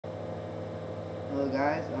Hello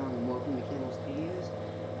guys, welcome to Kindle Studios,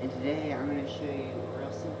 and today I'm going to show you a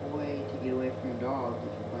real simple way to get away from your dog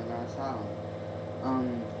if you're playing on Asylum.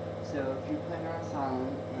 So if you're playing on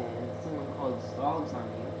Asylum and someone calls dogs on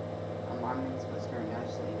you, I'm in split screen now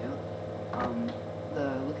just so you know.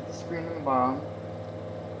 Look at the screen on the bottom.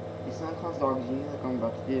 If someone calls dogs on you, like I'm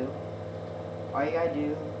about to do, all you gotta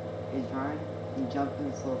do is run and jump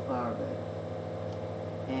in this little flower bed,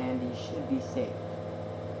 and you should be safe.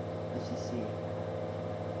 Let's just see.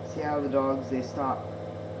 See how the dogs, they stop,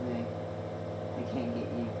 and they can't get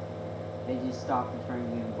you. They just stop in front of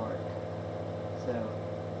you and bark. So,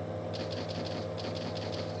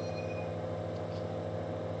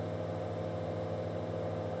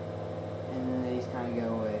 and then they just kind of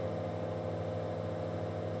go away.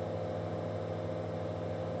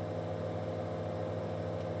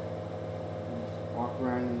 You just walk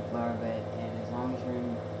around in the flower bed, and as long as you're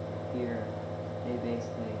in here, they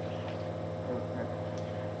basically go crazy.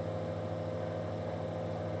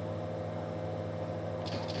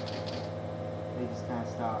 They just kind of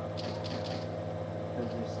stop because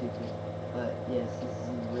they're stupid. But yes, this is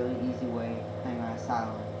a really easy way playing on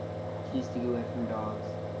Asylum just to get away from dogs.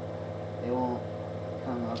 They won't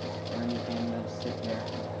come up or anything, they'll just sit there.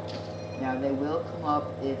 Now they will come up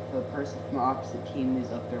if a person from the opposite team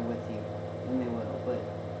is up there with you, then they will, but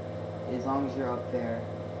as long as you're up there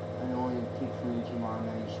and the only people from your team are on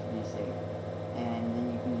there, you should be safe. And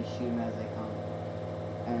then you can just shoot them as they come.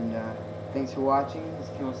 And thanks for watching. This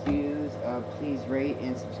is Kindle Studios. Please rate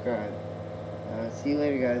and subscribe. See you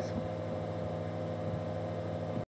later, guys.